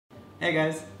Hey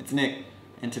guys, it's Nick,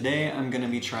 and today I'm gonna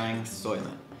be trying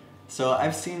Soylent. So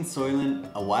I've seen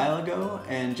Soylent a while ago,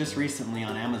 and just recently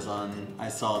on Amazon I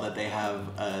saw that they have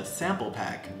a sample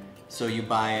pack. So you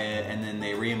buy it and then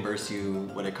they reimburse you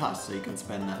what it costs so you can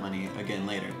spend that money again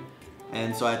later.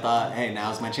 And so I thought, hey,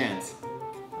 now's my chance.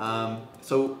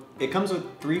 So it comes with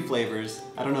 3 flavors.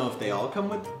 I don't know if they all come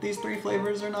with these 3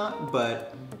 flavors or not,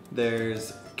 but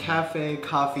there's Cafe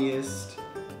Coffeeist,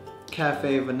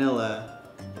 Cafe Vanilla,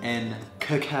 and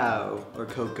cacao or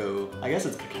cocoa. I guess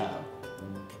it's cacao.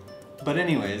 But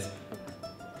anyways,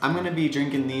 I'm gonna be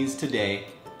drinking these today.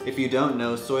 If you don't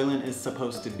know, Soylent is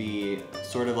supposed to be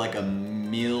sort of like a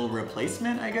meal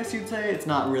replacement, I guess you'd say. It's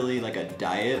not really like a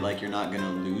diet, like you're not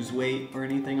gonna lose weight or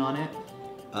anything on it.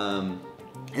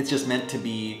 It's just meant to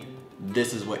be,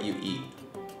 this is what you eat.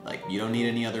 Like, you don't need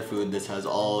any other food. This has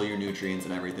all your nutrients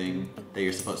and everything that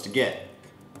you're supposed to get.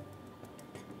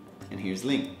 And here's the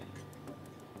link.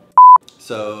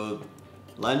 So,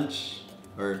 lunch,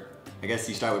 or I guess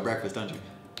you start with breakfast, don't you?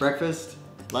 Breakfast,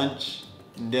 lunch,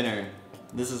 and dinner.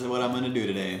 This is what I'm gonna do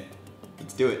today.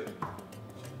 Let's do it.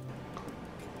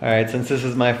 All right, since this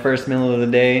is my first meal of the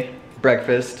day,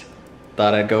 breakfast,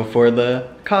 thought I'd go for the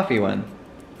coffee one.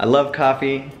 I love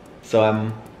coffee, so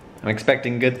I'm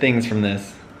expecting good things from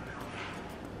this.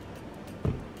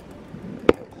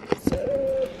 I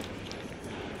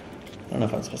don't know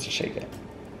if I'm supposed to shake it.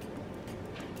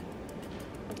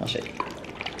 I'll shake it.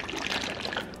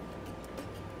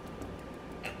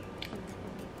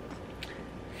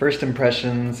 First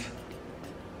impressions,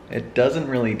 it doesn't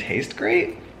really taste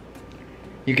great.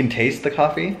 You can taste the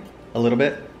coffee a little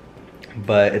bit,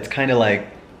 but it's kind of like,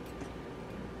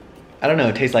 I don't know,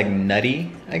 it tastes like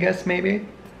nutty, I guess maybe?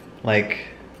 Like,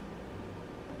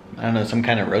 I don't know, some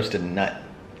kind of roasted nut.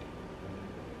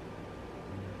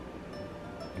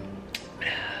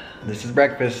 This is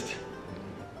breakfast.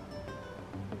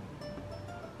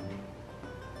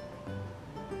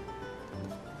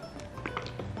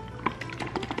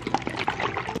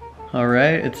 All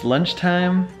right, it's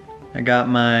lunchtime. I got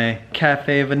my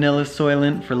Cafe Vanilla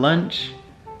Soylent for lunch.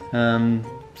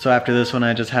 So after this one,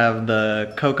 I just have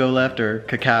the cocoa left, or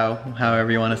cacao,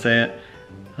 however you want to say it.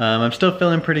 I'm still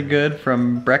feeling pretty good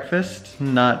from breakfast,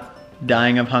 not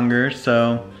dying of hunger,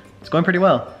 so it's going pretty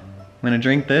well. I'm gonna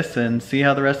drink this and see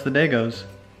how the rest of the day goes.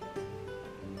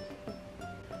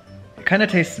 It kind of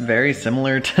tastes very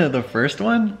similar to the first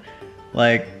one.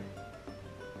 Like,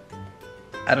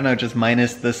 I don't know, just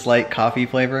minus the slight coffee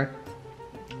flavor.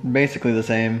 Basically the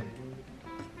same.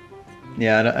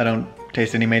 Yeah, I don't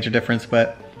taste any major difference,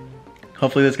 but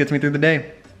hopefully this gets me through the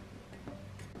day.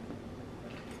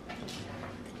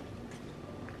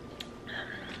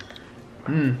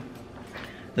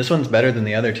 This one's better than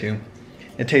the other two.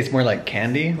 It tastes more like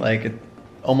candy, like it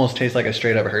almost tastes like a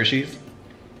straight up Hershey's.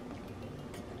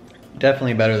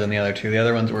 Definitely better than the other two. The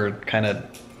other ones were kind of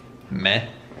meh.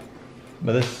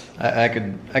 But this, I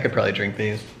could probably drink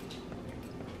these.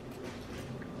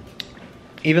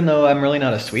 Even though I'm really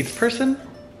not a sweets person,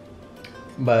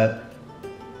 but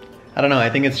I don't know, I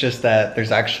think it's just that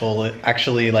there's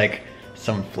actually like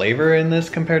some flavor in this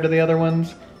compared to the other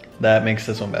ones that makes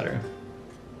this one better.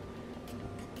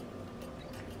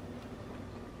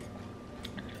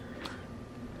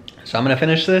 So I'm gonna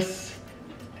finish this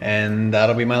and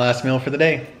that'll be my last meal for the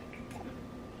day.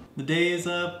 The day is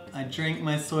up, I drank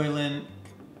my Soylent,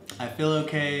 I feel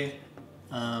okay.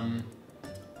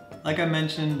 Like I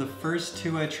mentioned, the first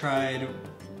 2 I tried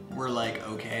were like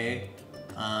okay.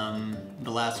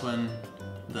 The last one,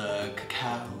 the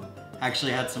cacao,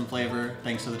 actually had some flavor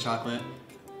thanks to the chocolate.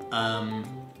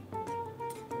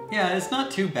 Yeah, it's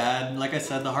not too bad. Like I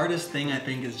said, the hardest thing I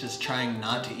think is just trying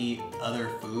not to eat other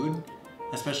food,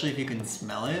 especially if you can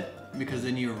smell it, because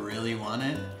then you really want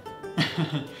it.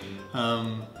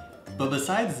 But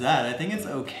besides that, I think it's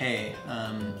okay.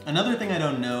 Another thing I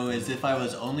don't know is if I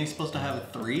was only supposed to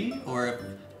have 3 or if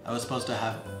I was supposed to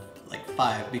have like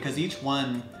 5, because each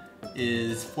one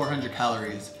is 400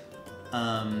 calories.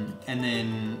 And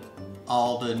then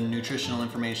all the nutritional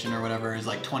information or whatever is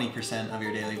like 20% of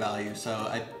your daily value. So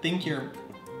I think you're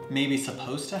maybe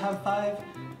supposed to have 5,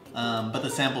 but the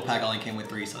sample pack only came with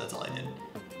 3, so that's all I did.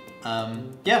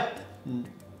 Yeah,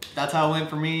 that's how it went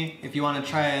for me. If you want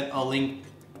to try it, I'll link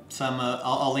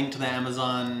I'll link to the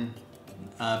Amazon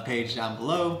page down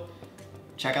below.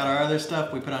 Check out our other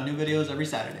stuff. We put out new videos every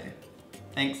Saturday.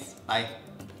 Thanks, bye.